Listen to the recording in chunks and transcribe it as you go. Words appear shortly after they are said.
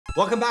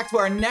Welcome back to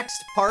our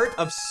next part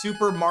of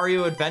Super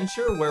Mario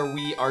Adventure, where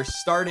we are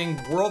starting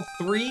World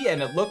 3,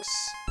 and it looks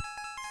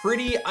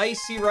pretty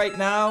icy right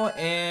now,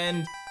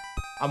 and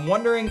I'm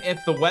wondering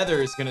if the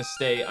weather is gonna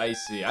stay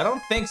icy. I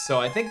don't think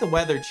so. I think the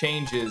weather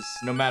changes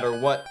no matter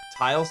what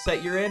tile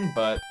set you're in,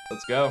 but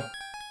let's go.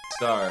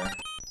 Star.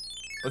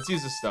 Let's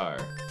use a star.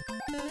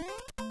 Oh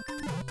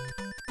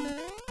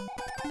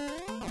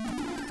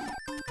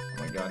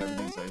my god,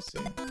 everything's icy.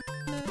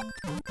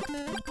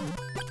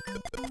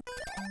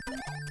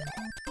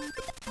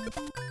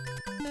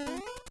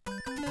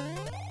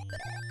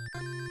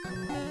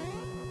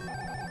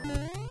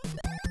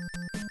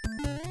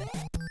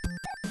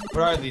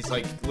 What are these,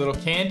 like, little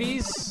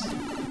candies?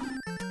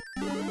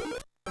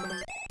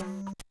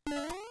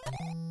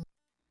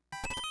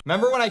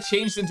 Remember when I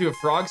changed into a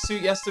frog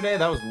suit yesterday?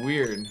 That was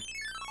weird.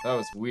 That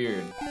was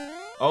weird.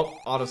 Oh,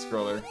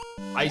 auto-scroller.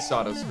 Ice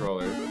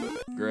auto-scroller.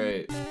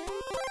 Great.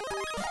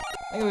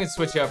 I think we can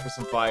switch out for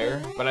some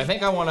fire, but I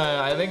think I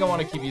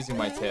wanna keep using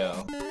my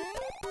tail.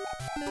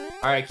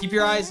 Alright, keep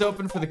your eyes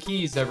open for the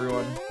keys,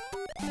 everyone.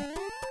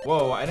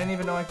 Whoa, I didn't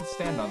even know I could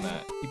stand on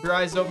that. Keep your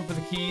eyes open for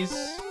the keys.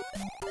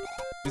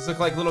 These look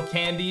like little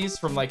candies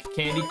from, like,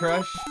 Candy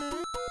Crush.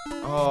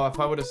 Oh, if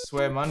I would have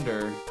swam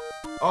under.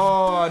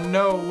 Oh,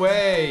 no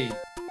way.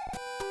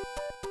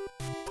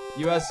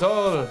 You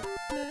asshole.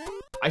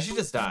 I should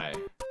just die.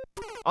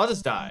 I'll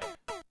just die.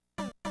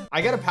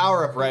 I gotta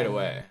power up right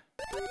away.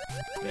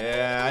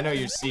 Yeah, I know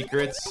your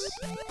secrets.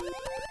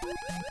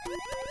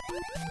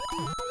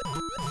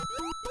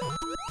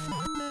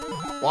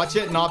 Watch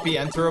it not be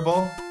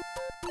enterable.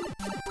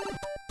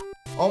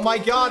 Oh my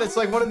god, it's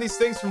like one of these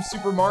things from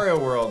Super Mario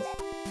World.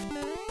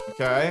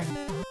 Okay.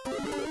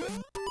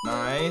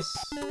 Nice.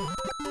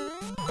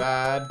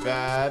 Bad,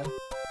 bad.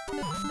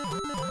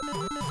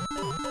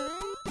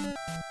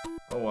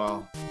 Oh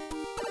wow.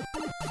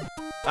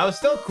 That was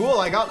still cool.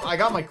 I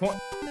got my coin.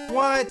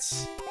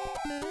 What?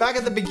 Back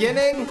at the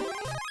beginning?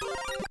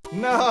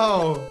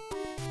 No.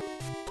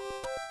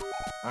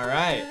 All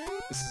right.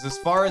 This is as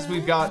far as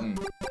we've gotten.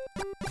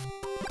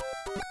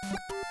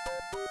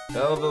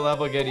 Will the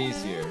level get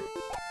easier?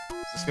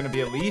 Is this gonna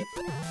be a leaf?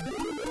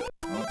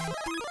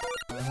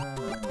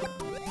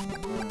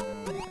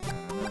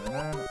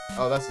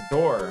 Oh, that's a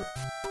door.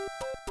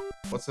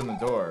 What's in the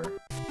door?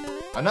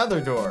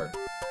 Another door.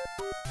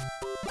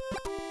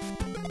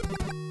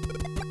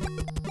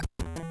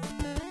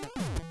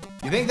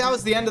 You think that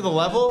was the end of the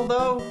level,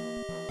 though?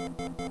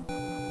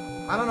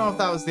 I don't know if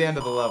that was the end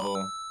of the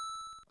level.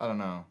 I don't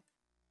know.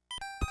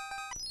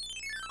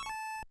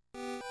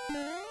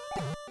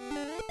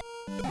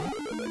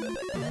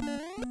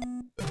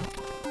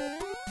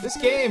 This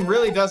game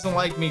really doesn't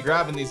like me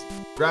grabbing these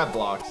grab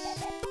blocks.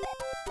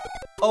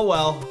 Oh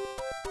well.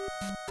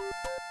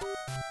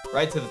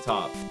 Right to the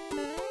top.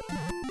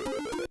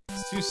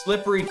 It's too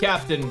slippery,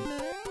 Captain.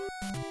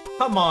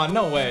 Come on,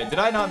 no way. Did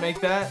I not make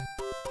that?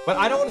 But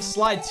I don't want to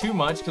slide too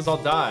much because I'll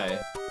die.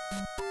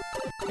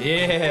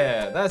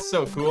 Yeah, that's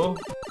so cool.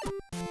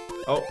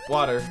 Oh,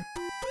 water.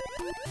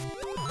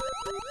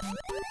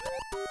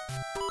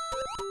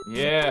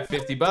 Yeah,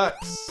 50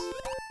 bucks.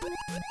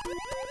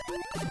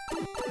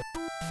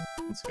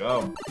 Let's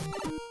go.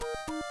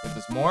 If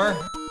there's more?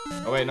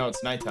 Oh wait, no,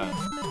 it's nighttime.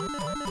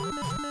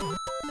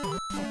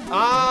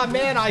 Ah,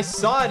 man, I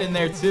saw it in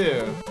there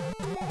too.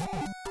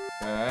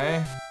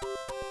 Okay.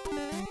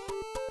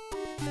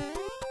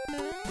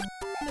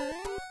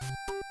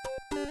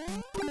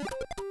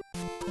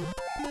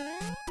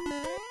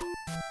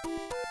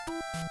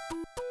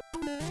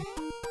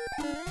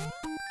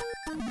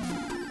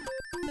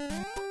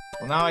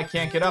 Well, now I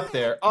can't get up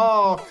there.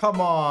 Oh, come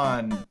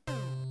on.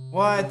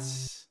 What?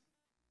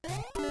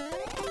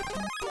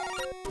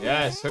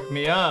 Yes, hook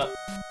me up.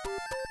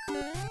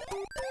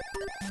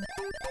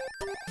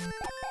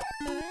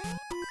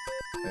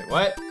 Wait,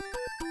 what?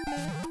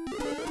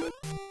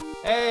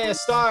 Hey, a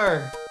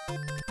star!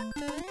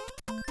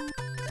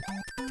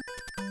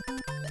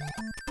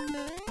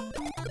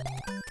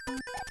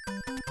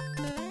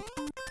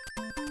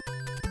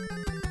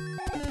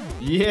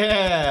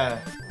 Yeah!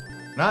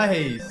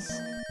 Nice!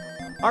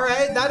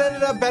 Alright, that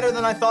ended up better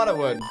than I thought it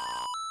would.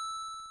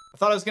 I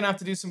thought I was gonna have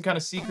to do some kind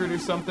of secret or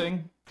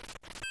something.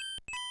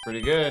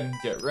 Pretty good.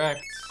 Get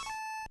wrecked.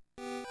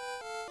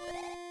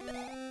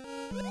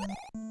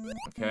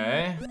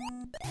 Okay.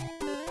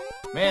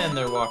 Man,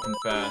 they're walking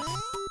fast.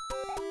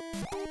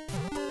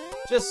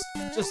 Just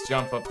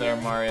jump up there,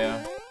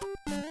 Mario.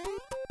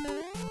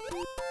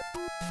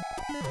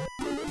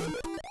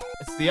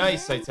 It's the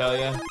ice, I tell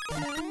ya.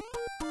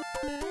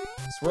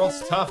 This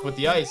world's tough with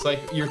the ice. Like,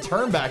 your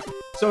turn back.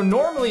 So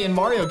normally in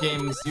Mario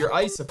games, your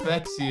ice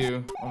affects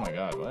you. Oh my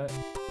god, what?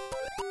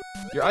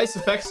 Your ice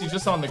affects you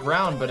just on the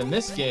ground, but in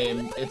this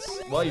game, it's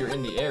while you're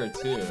in the air,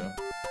 too.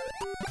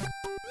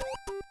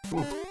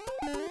 Oof.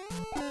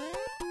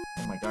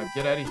 Oh my god,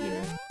 get out of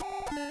here.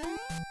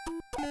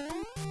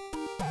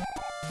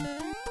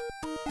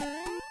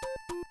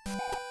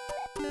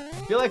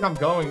 I feel like I'm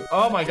going...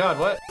 Oh my god,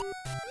 what?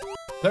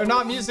 They're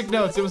not music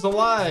notes, it was a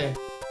lie.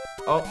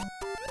 Oh.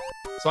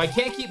 So I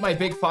can't keep my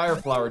big fire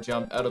flower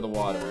jump out of the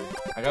water.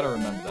 I gotta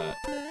remember that.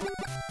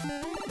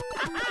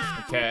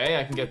 Okay,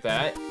 I can get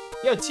that.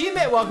 Yo,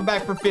 teammate, welcome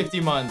back for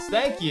 50 months.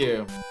 Thank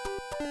you.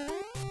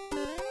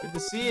 Good to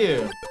see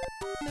you.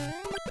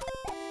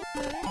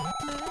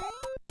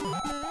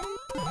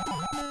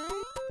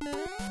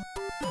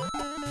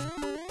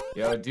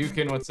 Yo,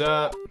 Dukin, what's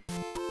up?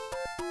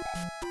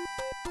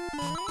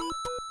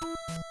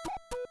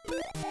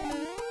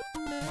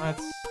 What?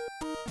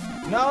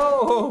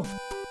 No!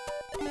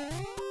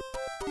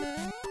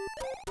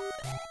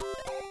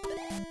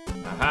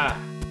 Aha!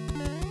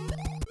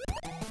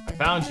 I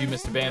found you,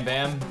 Mr. Bam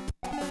Bam.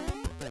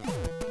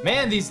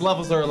 Man, these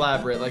levels are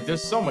elaborate. Like,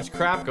 there's so much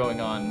crap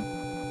going on.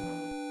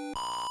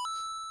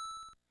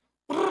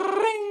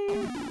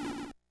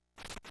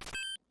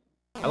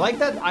 I like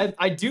that.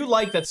 I do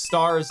like that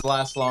stars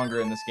last longer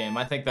in this game.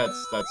 I think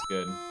that's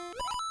good.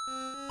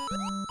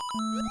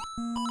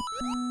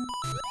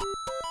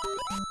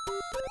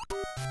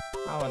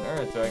 How on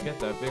earth do I get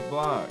that big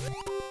block?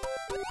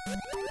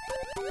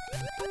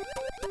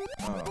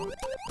 Oh,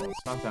 well,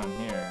 it's not down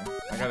here.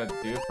 I gotta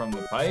do it from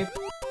the pipe?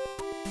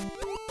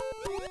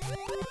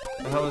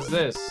 What the hell is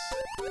this?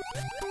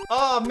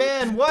 Oh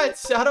man, what?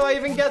 How do I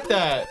even get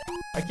that?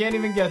 I can't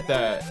even get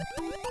that.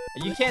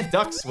 You can't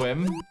duck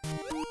swim.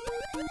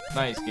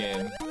 Nice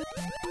game.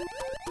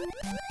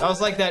 That was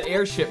like that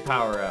airship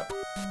power-up.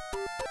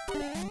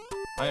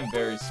 I am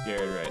very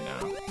scared right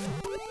now.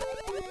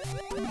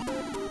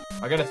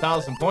 I got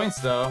 1,000 points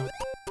though.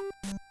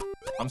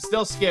 I'm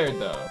still scared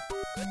though.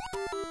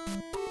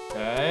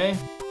 Okay.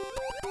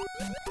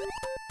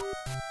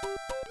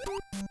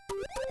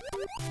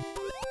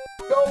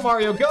 Go,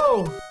 Mario,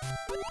 go!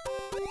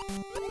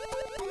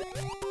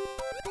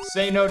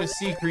 Say no to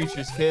sea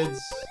creatures, kids.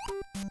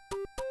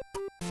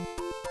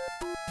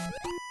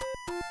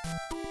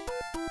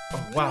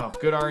 Oh, wow,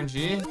 good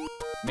RNG?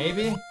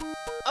 Maybe?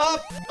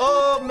 Up!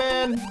 Oh,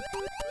 man!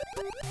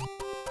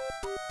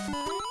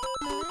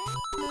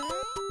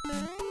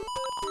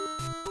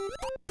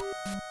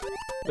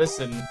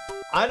 Listen,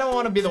 I don't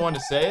want to be the one to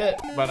say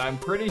it, but I'm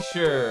pretty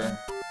sure.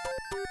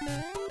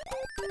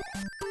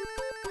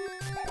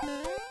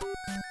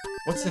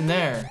 What's in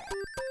there?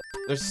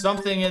 There's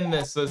something in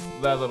that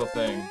little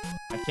thing.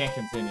 I can't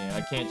continue.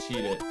 I can't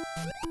cheat it.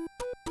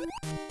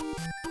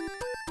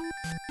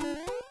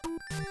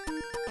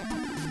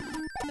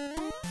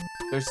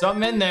 There's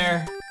something in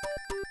there.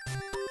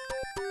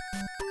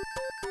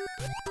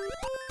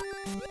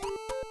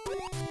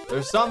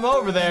 There's something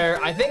over there.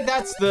 I think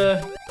that's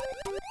the...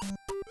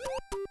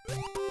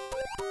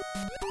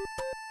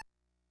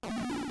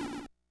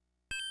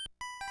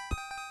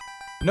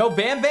 No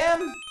Bam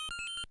Bam?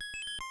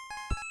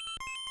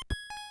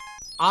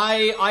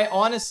 I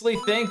honestly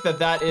think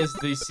that is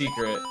the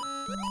secret.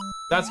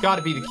 That's got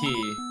to be the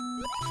key.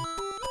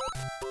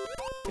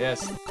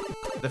 Yes,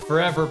 the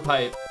forever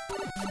pipe.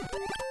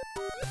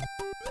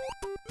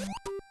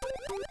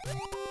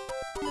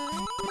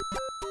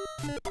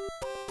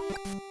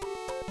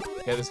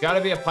 Okay, there's got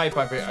to be a pipe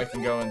I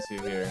can go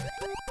into here.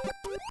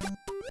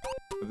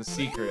 With a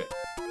secret.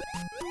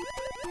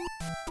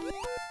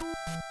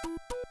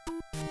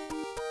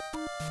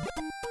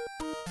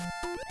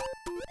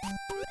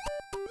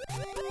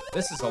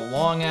 This is a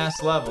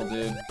long-ass level,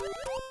 dude.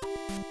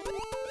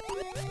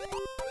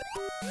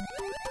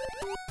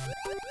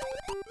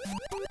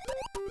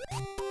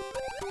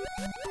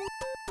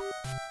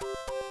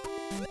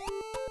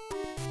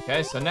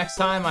 Okay, so next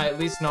time I at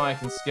least know I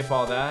can skip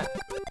all that.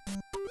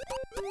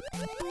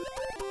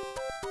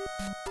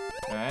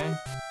 Okay.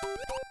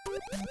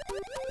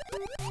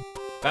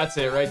 That's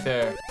it right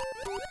there.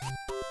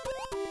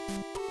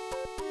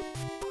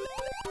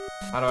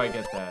 How do I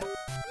get that?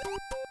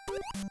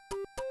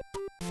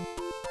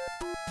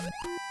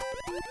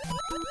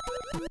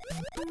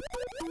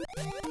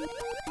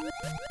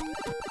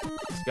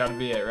 It's gotta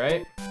be it,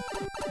 right?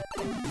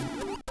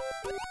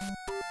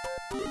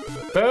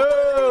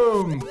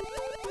 Boom!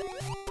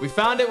 We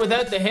found it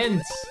without the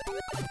hints.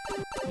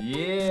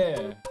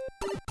 Yeah.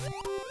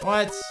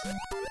 What?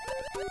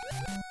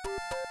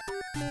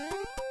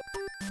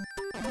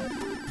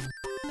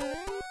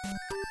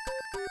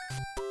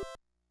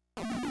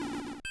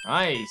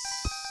 Nice.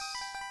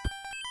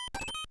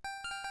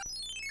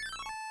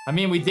 I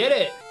mean, we did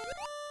it.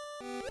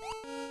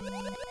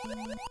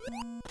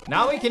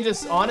 Now we can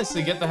just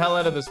honestly get the hell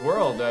out of this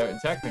world,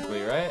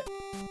 technically, right?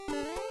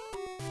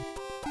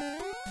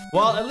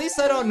 Well, at least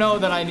I don't know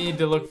that I need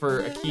to look for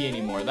a key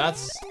anymore.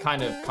 That's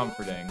kind of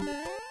comforting.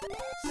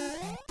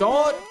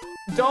 Don't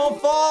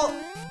fall!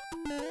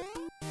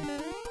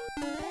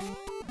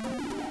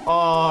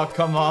 Oh,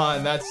 come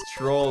on, that's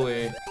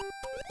trolly.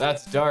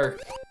 That's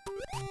dark.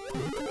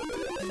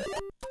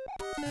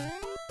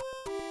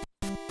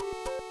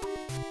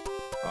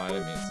 Oh, I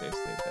didn't mean to save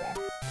state there.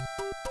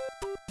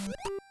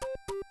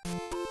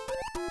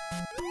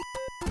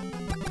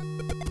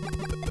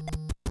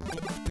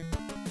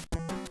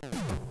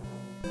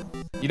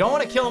 You don't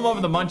want to kill him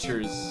over the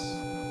munchers.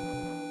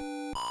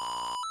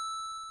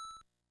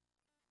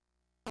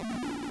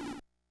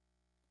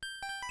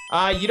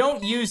 You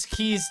don't use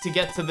keys to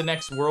get to the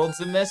next worlds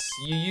in this.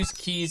 You use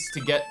keys to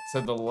get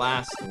to the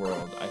last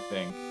world, I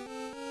think.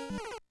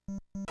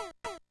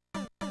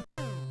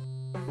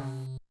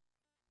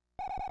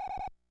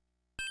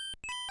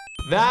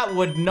 That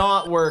would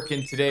not work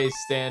in today's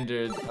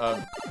standard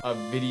of a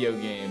video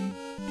game.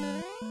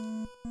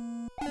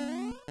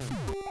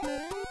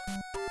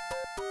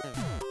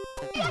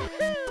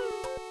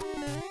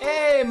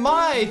 Hey,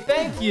 Mai,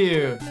 thank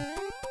you.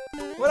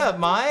 What up,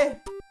 Mai?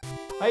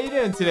 How you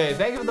doing today?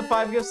 Thank you for the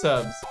 5 gift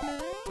subs.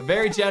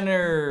 Very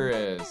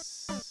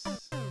generous.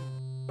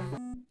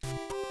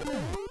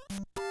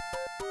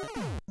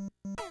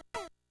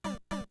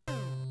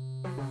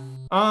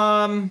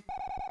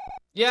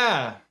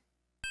 Yeah.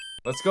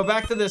 Let's go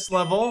back to this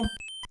level.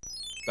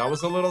 That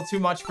was a little too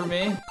much for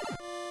me.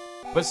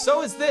 But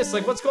so is this.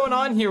 Like, what's going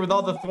on here with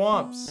all the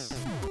thwomps?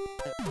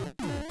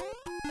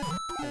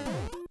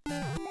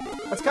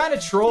 That's kind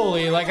of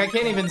trolly. Like, I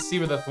can't even see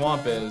where the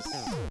thwomp is.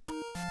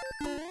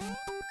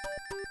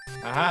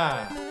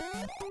 Aha.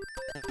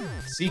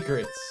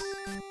 Secrets.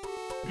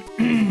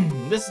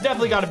 This has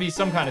definitely got to be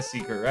some kind of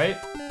secret, right?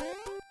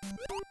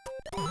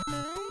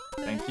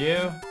 Thank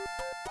you.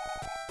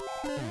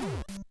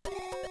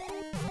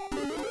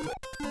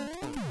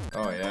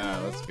 Oh, yeah,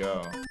 let's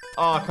go.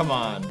 Oh, come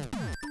on.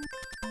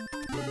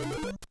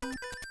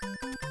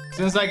 As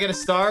soon as I get a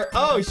star.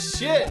 Oh,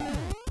 shit.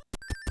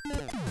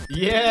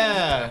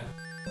 Yeah.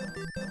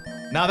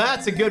 Now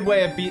that's a good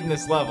way of beating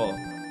this level.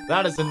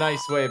 That is a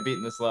nice way of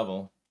beating this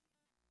level.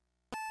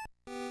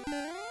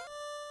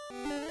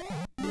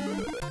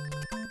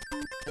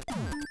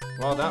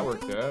 Well, that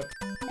worked out.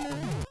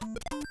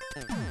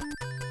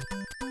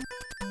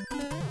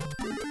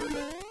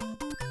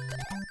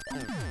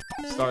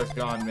 Star's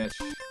gone, Mitch.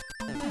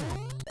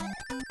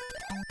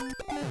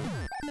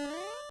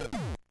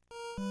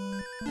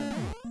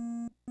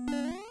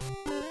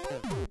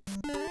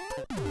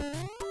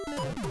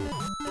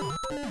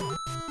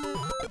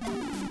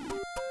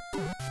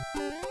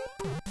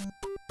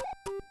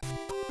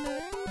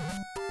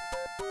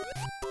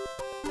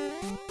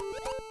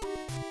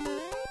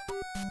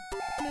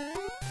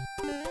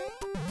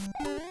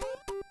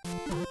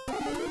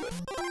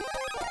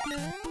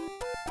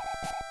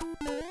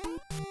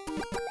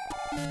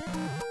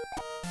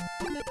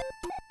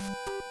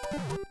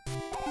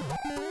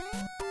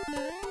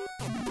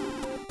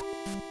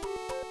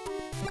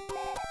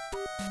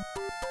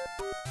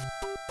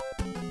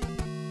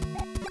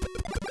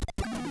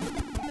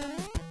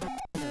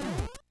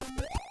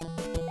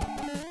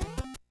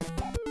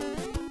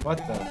 What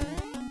the?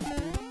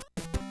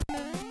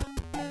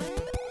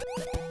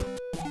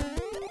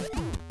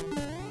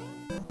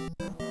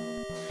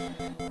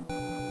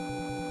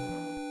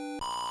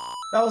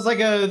 That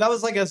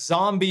was like a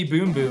zombie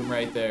boom boom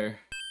right there.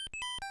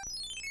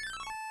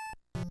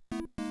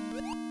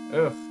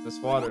 Ugh, this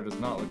water does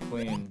not look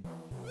clean.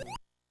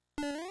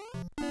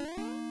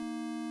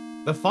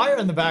 The fire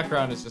in the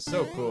background is just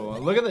so cool.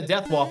 Look at the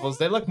death waffles.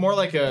 They look more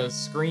like a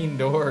screen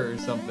door or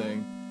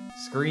something.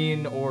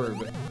 Screen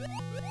orb.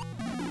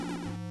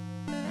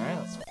 Alright,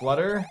 let's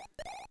flutter.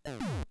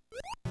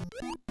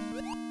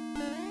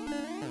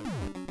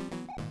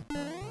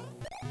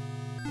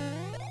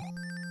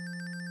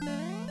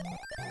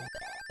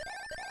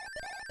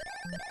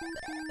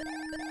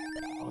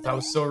 Oh, that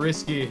was so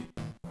risky.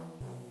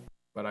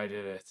 But I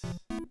did it.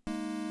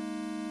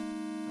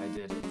 I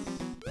did it.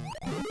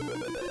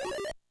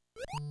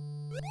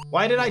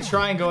 Why did I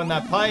try and go in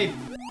that pipe?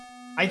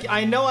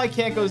 I know I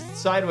can't go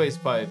sideways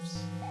pipes.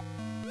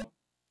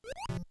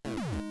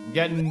 I'm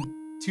getting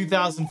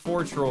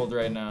 2004 trolled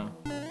right now.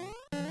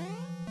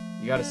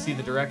 You gotta see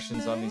the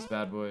directions on these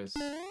bad boys.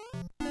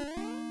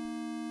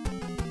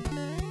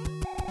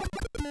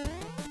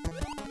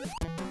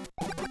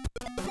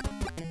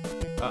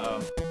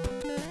 Uh-oh.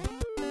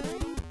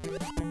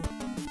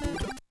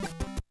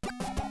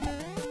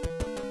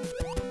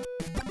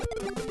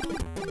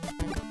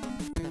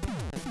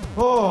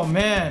 Oh,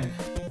 man.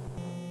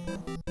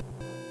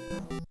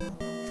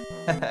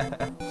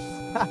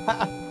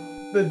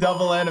 The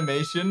double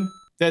animation.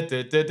 Da,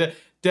 da, da, da,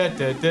 da,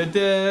 da, da,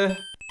 da.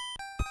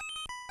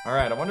 All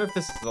right, I wonder if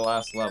this is the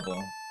last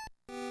level.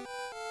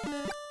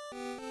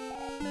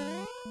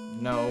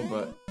 No,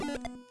 but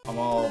I'm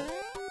all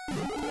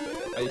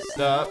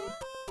iced up.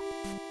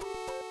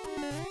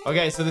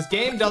 Okay, so this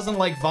game doesn't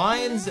like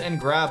vines and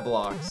grab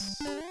blocks.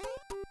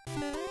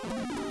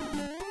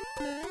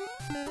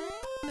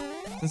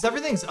 Since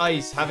everything's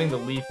ice, having the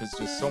leaf is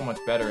just so much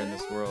better in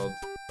this world.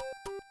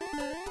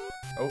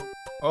 Oh,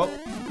 oh,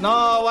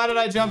 no, why did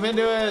I jump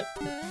into it?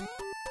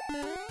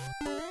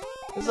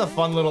 This is a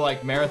fun little,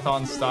 like,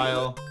 marathon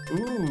style.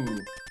 Ooh.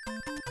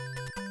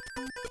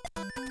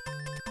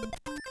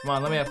 Come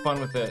on, let me have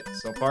fun with it.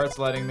 So far, it's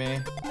letting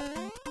me.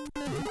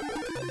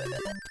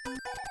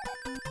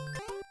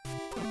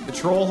 The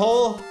troll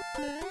hole?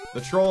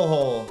 The troll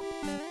hole.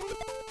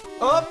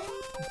 Up!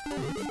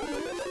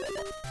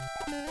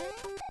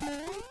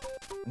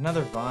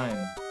 Another vine.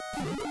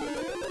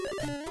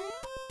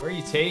 Where are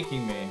you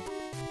taking me?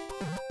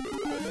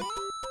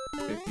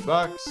 50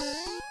 bucks.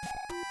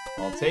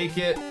 I'll take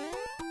it.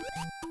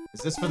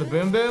 Is this for the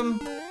Boom Boom?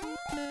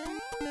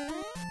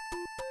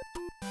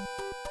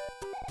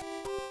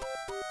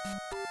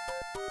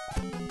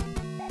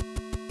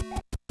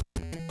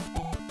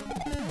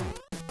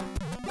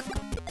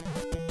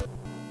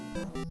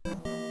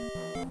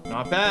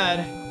 Not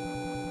bad.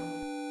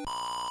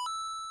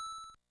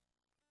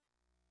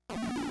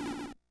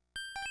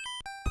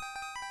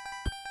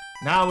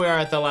 Now we are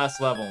at the last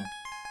level.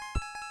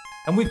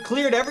 And we've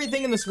cleared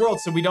everything in this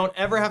world, so we don't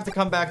ever have to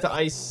come back to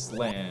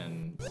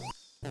Iceland.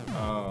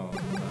 Oh, no.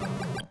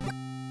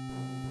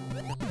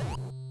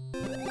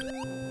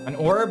 An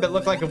orb? It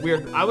looked like a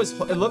weird...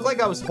 It looked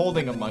like I was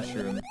holding a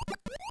mushroom.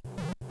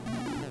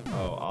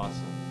 Oh,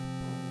 awesome.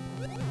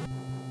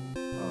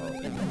 Oh,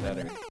 even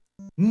better.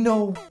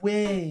 No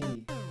way!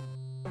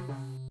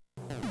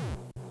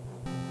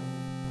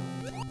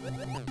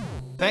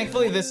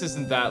 Thankfully, this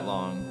isn't that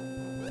long.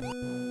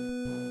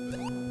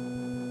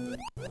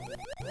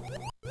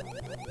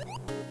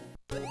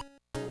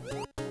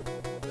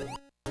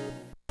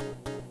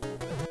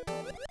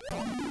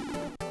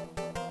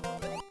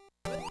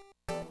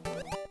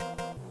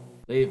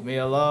 Leave me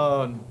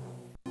alone.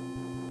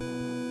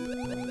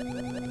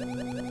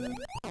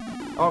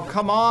 Oh,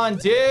 come on,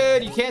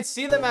 dude. You can't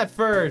see them at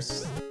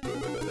first.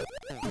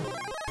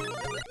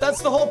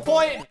 That's the whole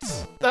point.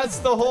 That's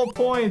the whole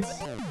point.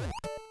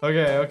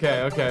 Okay,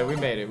 okay, okay. We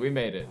made it. We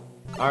made it.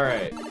 All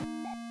right.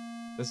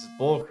 This is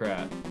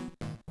bullcrap.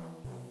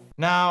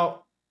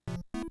 Now,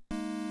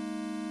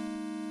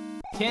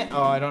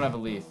 oh, I don't have a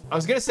leaf. I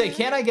was gonna say,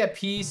 can't I get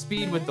P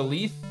speed with the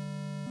leaf?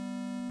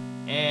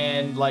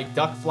 And like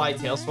duck fly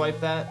tail swipe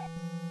that?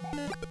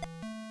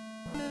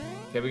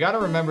 Okay, we gotta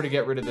remember to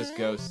get rid of this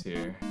ghost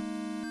here.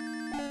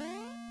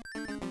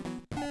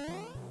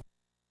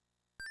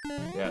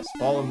 Yes,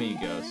 follow me,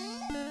 ghost.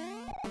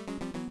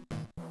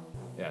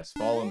 Yes,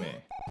 follow me.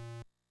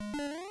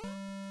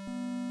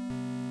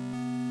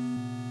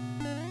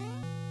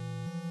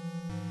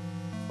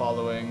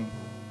 Following.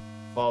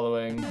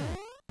 Following.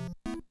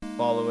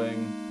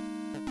 Following.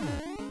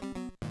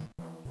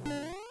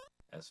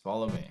 Yes,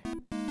 follow me.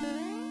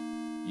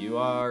 You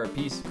are a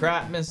piece of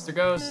crap, Mr.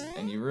 Ghost,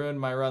 and you ruined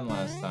my run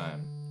last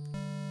time.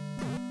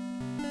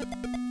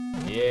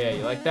 Yeah,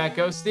 you like that,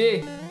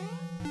 Ghosty?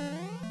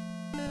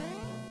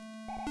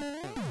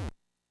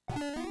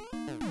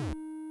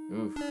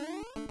 Oof.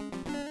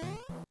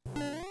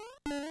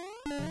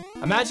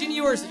 Imagine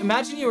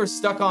you were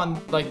stuck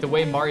on like the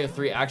way Mario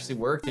 3 actually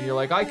worked, and you're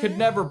like, I could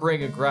never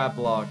bring a grab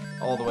block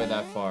all the way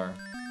that far.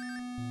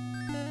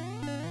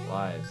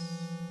 Lies.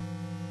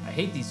 I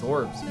hate these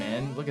orbs,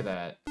 man. Look at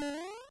that.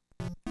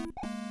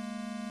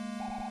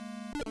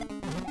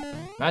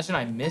 Imagine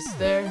I missed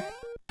there.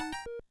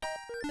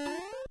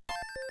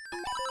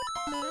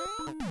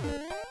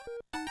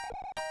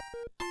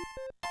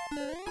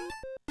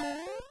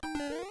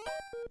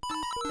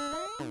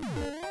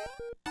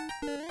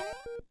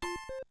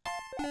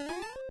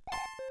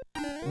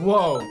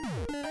 Whoa!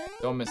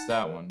 Don't miss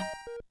that one.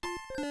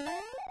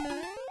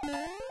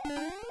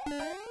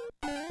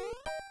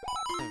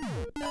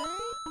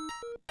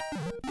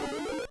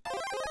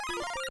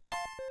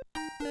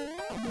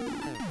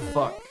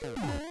 Fuck.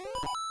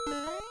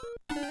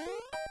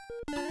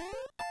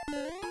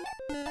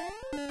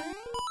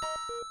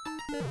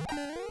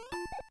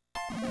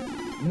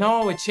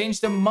 No, it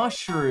changed to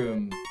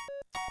mushroom.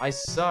 I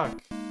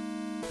suck.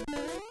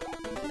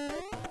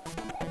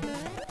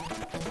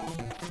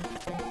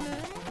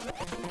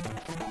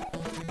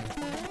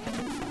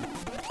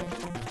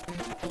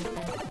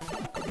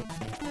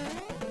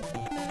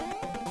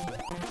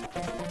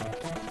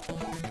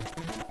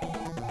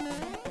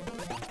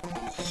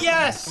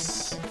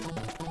 Yes!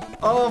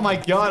 Oh my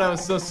god, I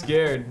was so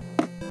scared.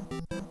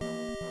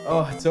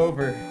 Oh, it's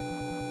over.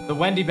 The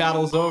Wendy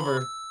battle's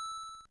over.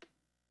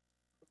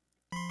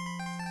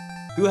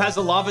 Who has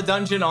a lava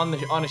dungeon on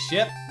a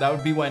ship? That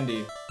would be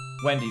Wendy.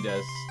 Wendy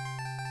does.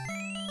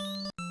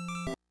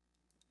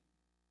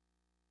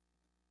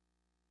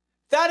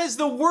 That is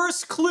the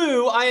worst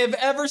clue I have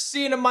ever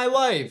seen in my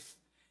life.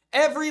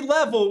 Every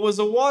level was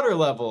a water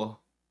level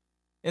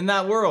in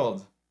that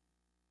world.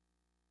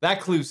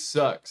 That clue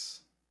sucks.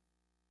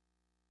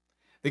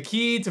 The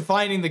key to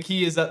finding the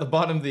key is at the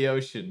bottom of the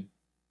ocean.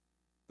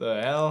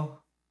 The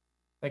hell?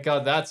 Thank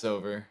God that's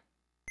over.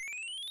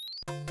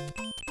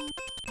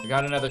 We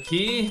got another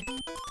key.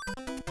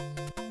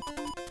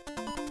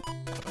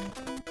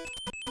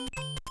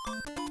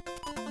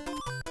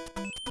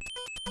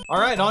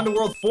 Alright, on to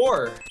World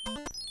 4.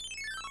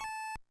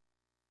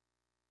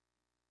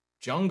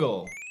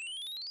 Jungle.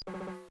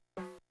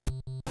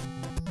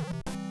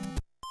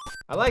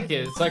 I like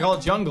it. It's like all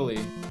jungly.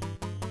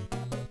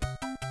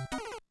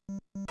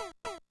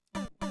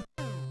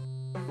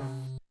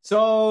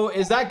 So,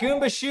 is that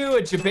Goomba Shoe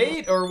a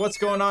debate, or what's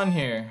going on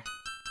here?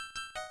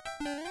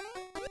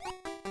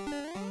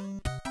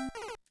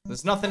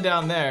 There's nothing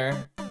down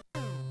there.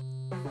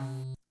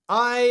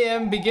 I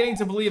am beginning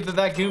to believe that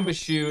that Goomba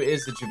Shoe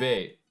is a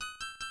debate.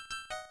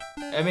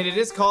 I mean, it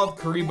is called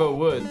Karibo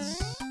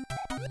Woods.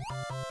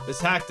 This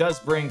hack does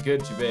bring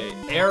good debate.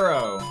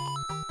 Arrow.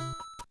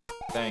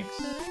 Thanks.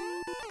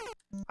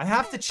 I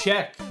have to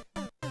check.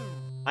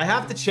 I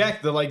have to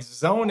check. The, like,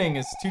 zoning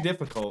is too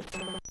difficult.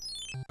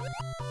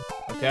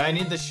 Okay, I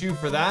need the shoe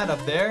for that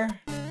up there.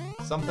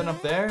 Something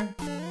up there.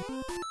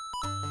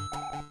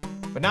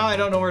 But now I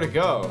don't know where to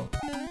go.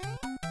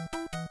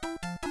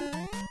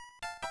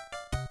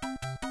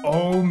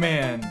 Oh,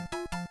 man.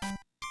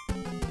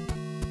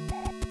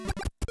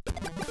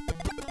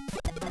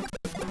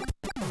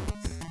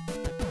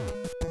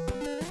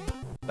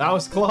 That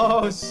was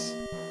close.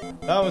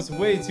 That was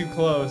way too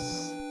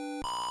close.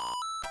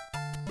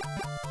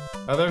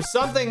 Oh, there's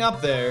something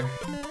up there.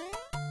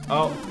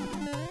 Oh.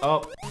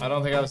 Oh, I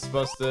don't think I was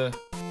supposed to.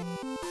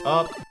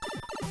 Oh.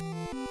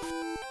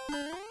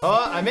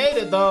 Oh, I made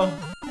it though.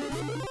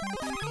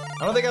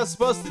 I don't think I was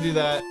supposed to do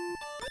that.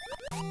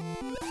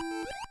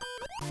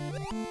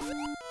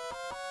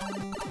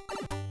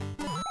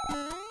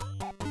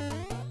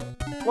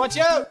 Watch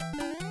out!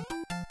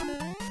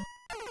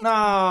 No,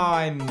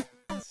 I'm...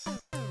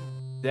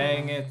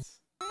 Dang it.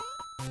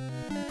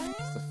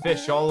 It's the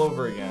fish all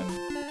over again.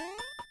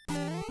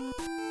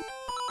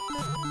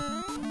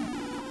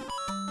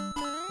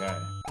 Okay.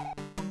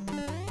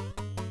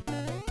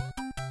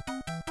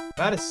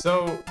 That is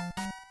so...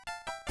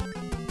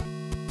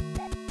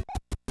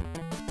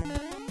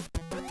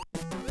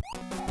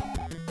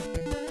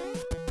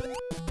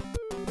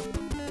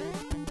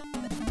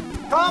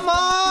 Come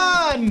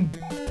on!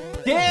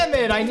 Damn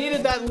it! I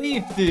needed that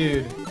leaf,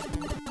 dude.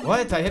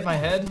 What? I hit my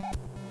head?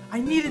 I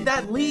needed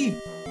that leaf!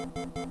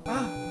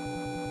 Ah.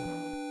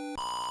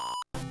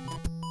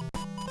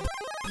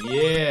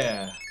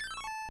 Yeah.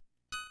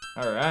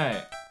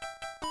 Alright.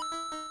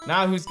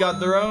 Now who's got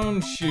their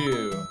own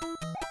shoe?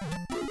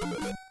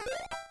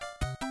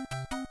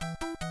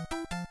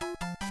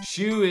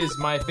 Shoe is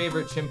my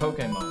favorite Chim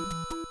Pokemon.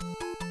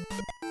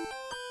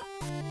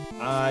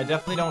 I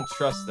definitely don't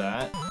trust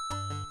that.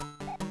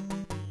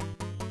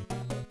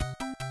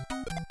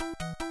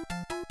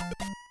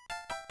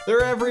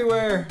 They're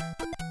everywhere!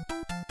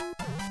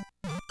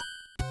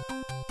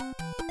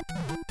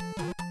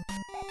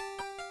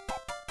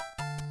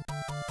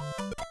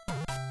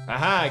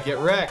 Aha, get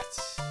wrecked!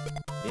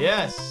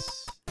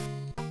 Yes!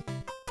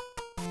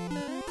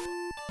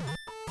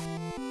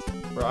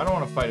 Bro, I don't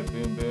want to fight a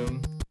Boom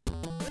Boom.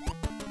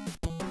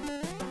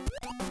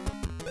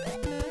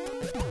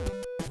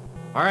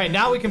 Alright,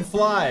 now we can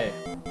fly!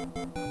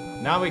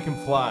 Now we can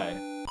fly.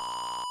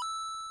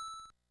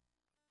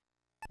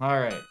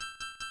 Alright.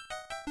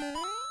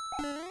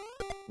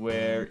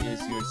 Where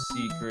is your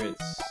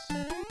secrets?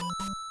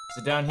 Is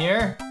it down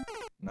here?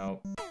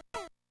 Nope.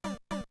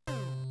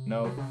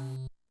 Nope.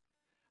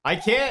 I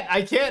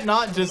can't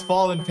not just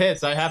fall in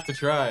pits. I have to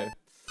try.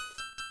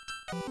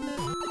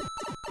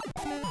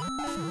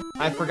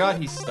 I forgot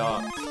he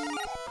stopped.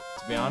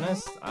 To be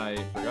honest, I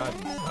forgot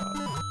he stopped.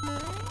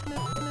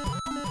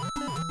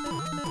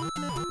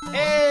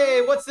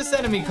 Hey, what's this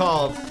enemy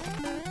called?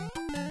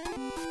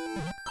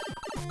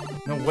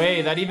 No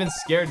way, that even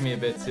scared me a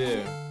bit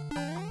too.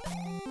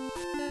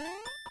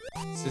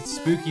 It's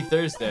Spooky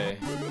Thursday.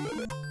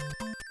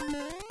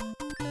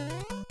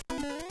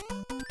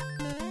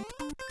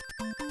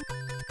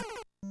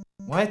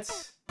 What?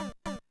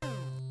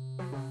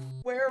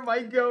 Where am I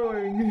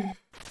going?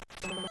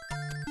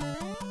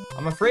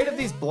 I'm afraid of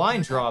these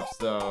blind drops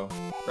though,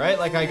 right?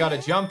 Like I gotta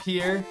jump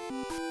here.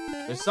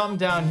 There's something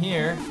down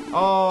here.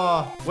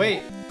 Oh,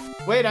 wait.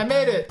 Wait, I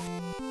made it.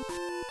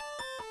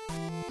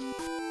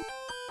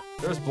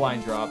 There's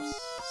blind drops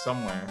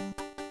somewhere.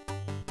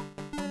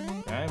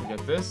 Okay, we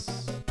got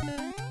this.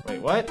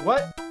 Wait, what?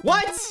 What?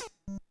 What?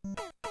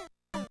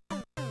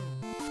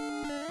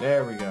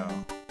 There we go.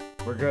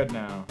 We're good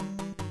now.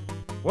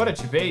 What a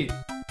debate.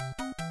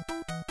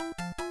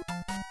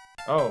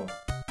 Oh.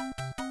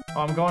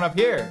 Oh, I'm going up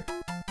here.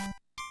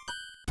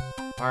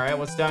 Alright,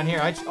 what's down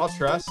here? I'll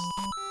trust.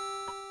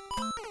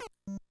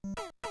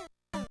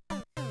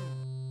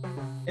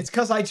 It's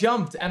because I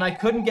jumped and I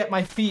couldn't get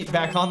my feet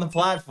back on the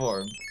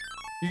platform.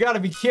 You gotta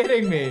be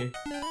kidding me.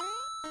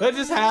 That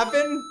just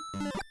happened?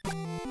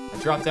 I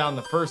dropped down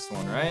the first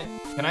one, right?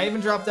 Can I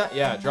even drop down?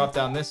 Yeah, drop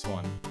down this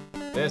one.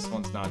 This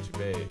one's not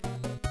debate.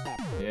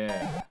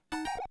 Yeah.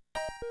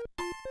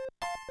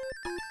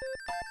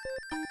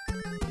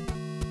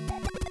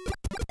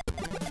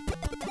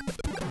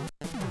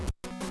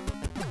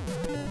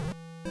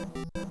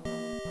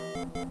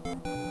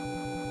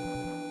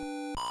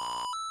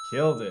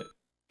 Killed it.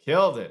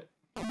 Killed it.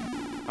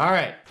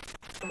 Alright.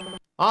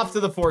 Off to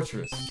the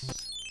fortress.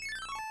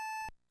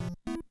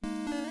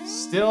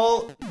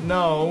 Still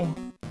no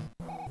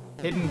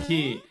hidden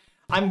key.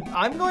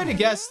 I'm going to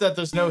guess that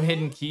there's no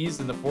hidden keys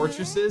in the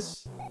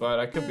fortresses, but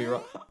I could be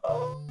wrong.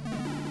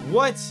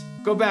 What?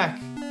 Go back.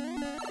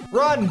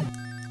 Run!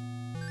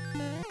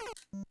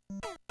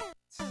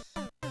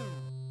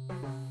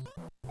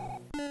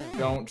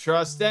 Don't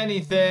trust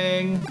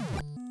anything.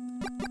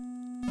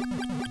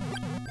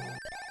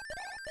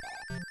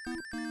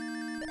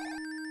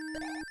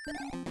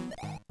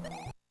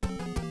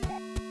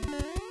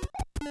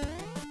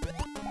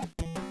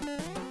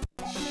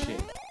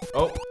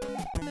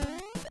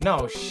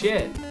 No,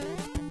 shit.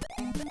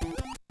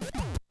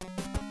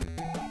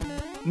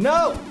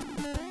 No!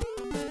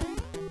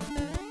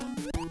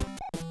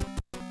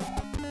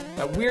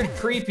 That weird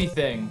creepy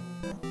thing.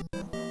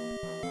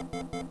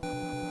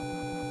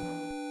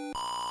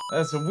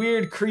 That's a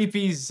weird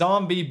creepy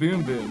zombie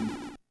boom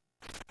boom.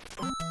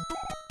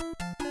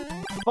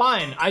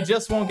 Fine, I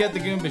just won't get the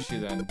Goomba shoe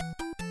then.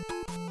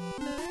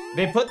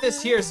 They put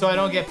this here so I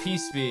don't get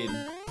P-Speed.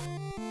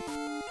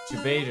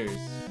 Debaters.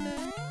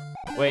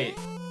 Wait.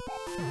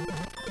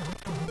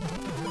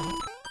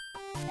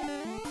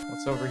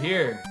 What's over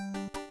here?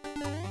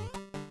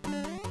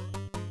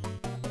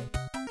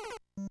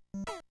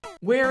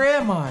 Where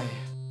am I?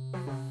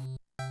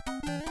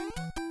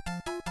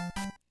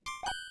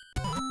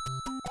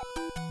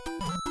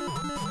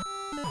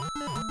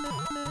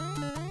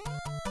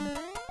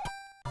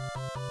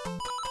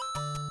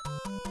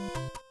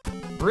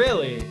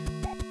 Really?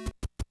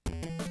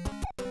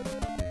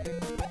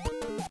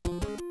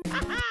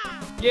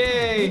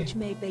 Yay! Rich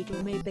May Bagel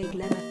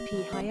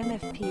MFP High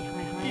MFP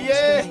High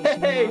Yay!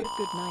 Exclamation mark,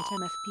 good night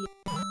MFP.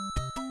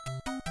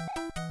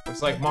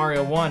 Looks like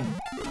Mario won.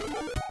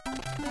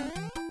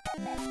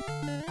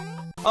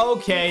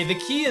 Okay, the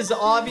key is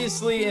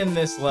obviously in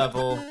this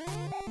level.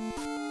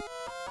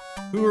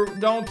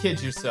 Don't kid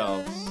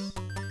yourselves.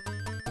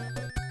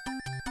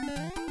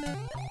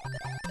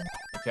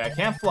 Okay, I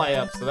can't fly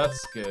up, so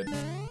that's good.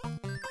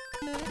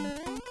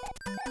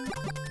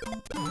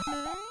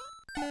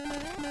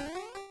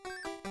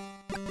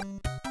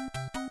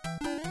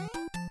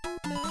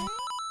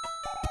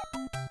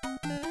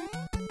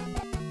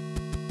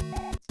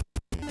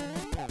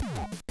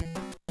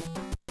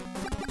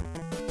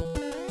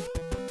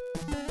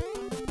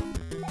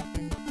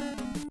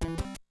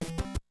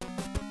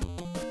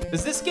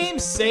 Does this game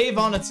save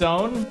on its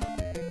own?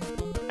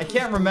 I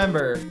can't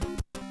remember.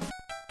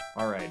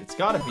 Alright, it's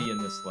gotta be in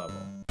this level.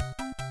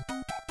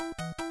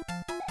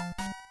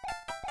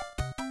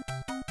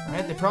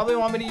 Alright, they probably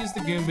want me to use the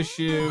Goomba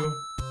shoe.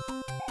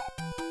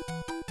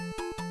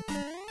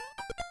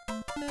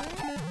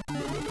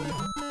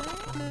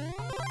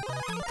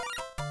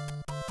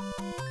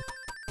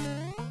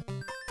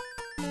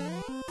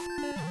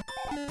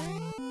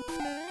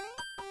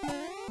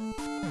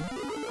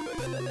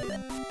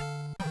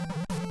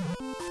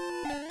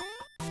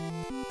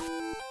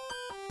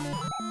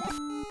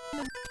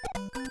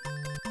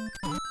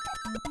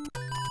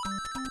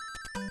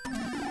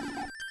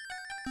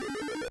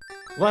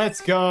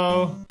 Let's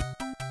go.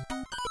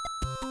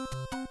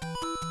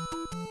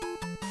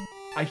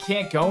 I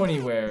can't go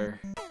anywhere.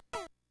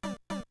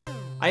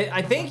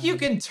 I think you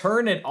can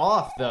turn it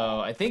off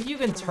though. I think you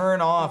can turn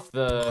off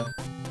the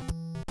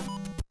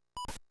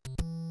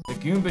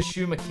Goomba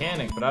shoe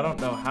mechanic, but I don't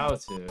know how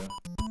to.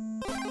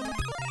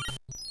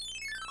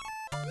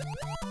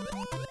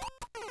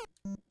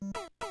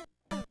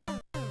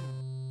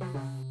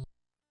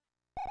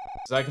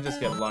 So I can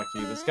just get lucky.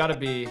 There's gotta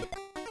be...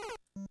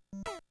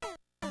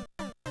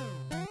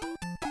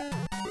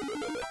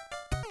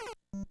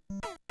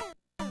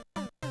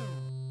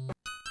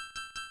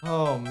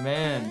 Oh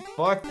man,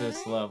 fuck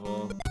this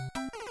level.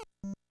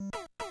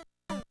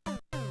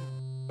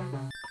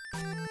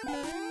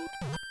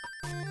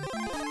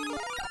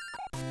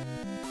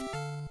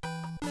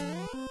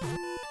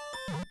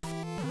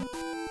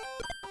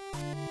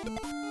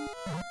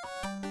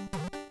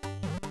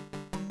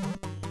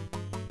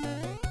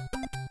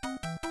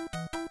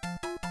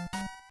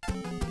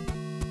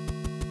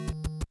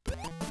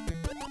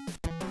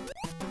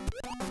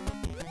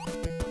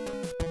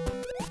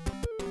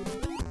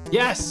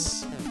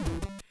 Yes!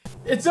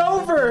 It's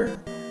over!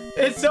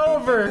 It's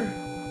over!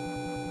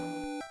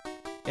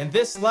 In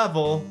this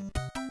level,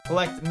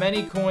 collect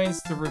many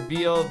coins to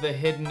reveal the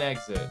hidden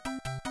exit.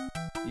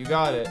 You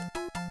got it.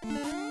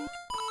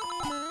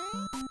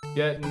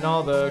 Getting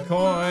all the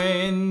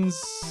coins.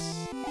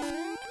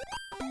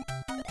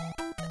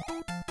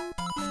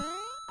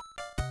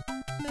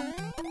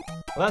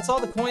 Well, that's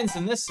all the coins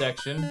in this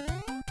section.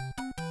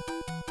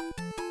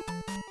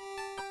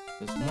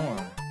 There's more.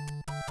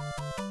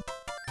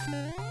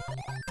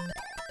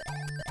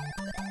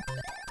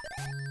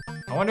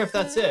 I wonder if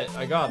that's it.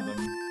 I got them.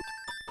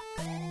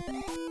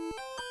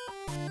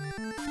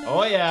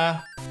 Oh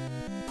yeah.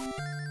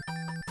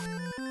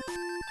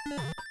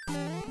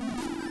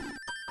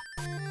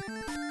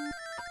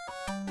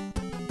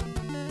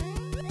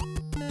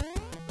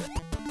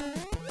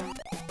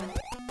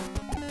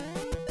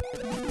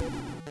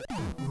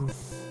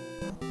 Oof.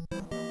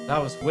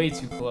 That was way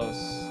too close.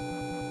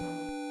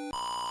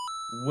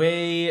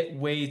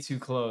 Way too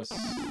close.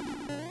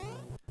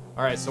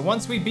 Alright, so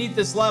once we beat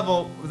this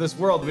level, this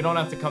world, we don't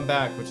have to come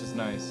back, which is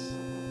nice.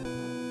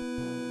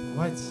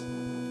 What?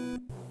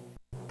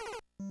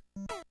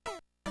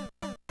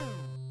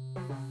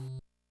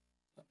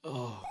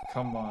 Oh,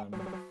 come on.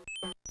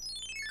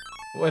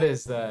 What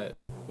is that?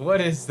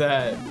 What is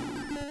that?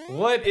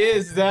 What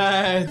is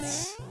that?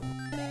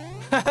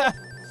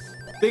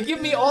 They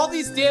give me all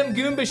these damn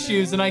Goomba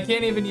shoes and I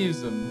can't even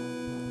use them.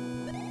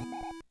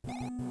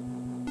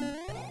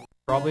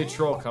 Probably a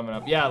troll coming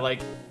up. Yeah,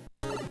 like...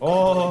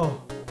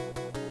 Oh.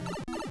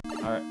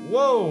 All right.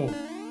 Whoa.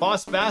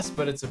 Boss Bass,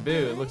 but it's a boo.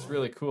 It looks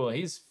really cool.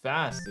 He's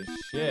fast as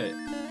shit.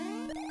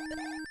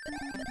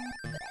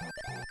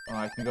 Oh,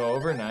 I can go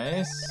over.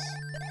 Nice.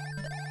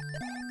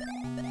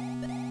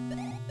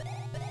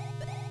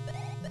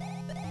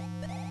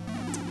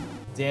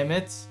 Damn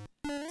it.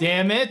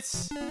 Damn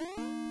it.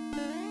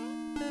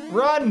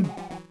 Run.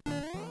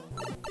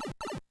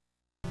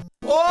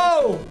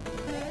 Whoa.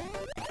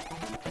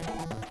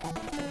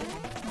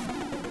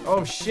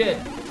 Oh, shit.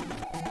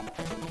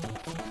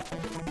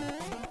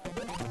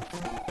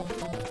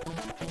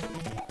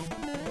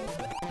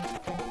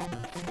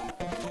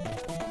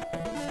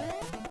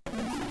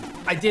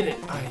 I did it.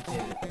 I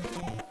did it.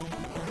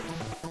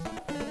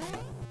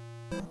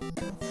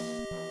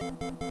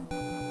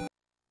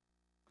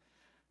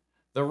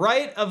 The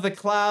right of the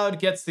cloud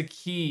gets the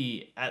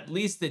key. At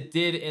least it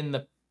did in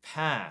the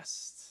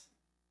past.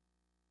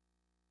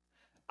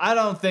 I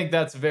don't think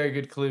that's a very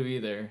good clue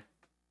either.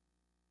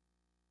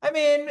 I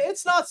mean,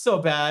 it's not so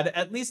bad.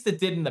 At least it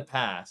did in the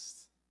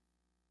past.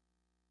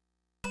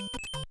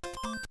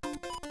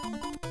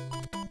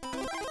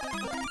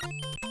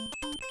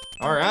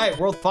 All right,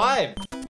 World 5.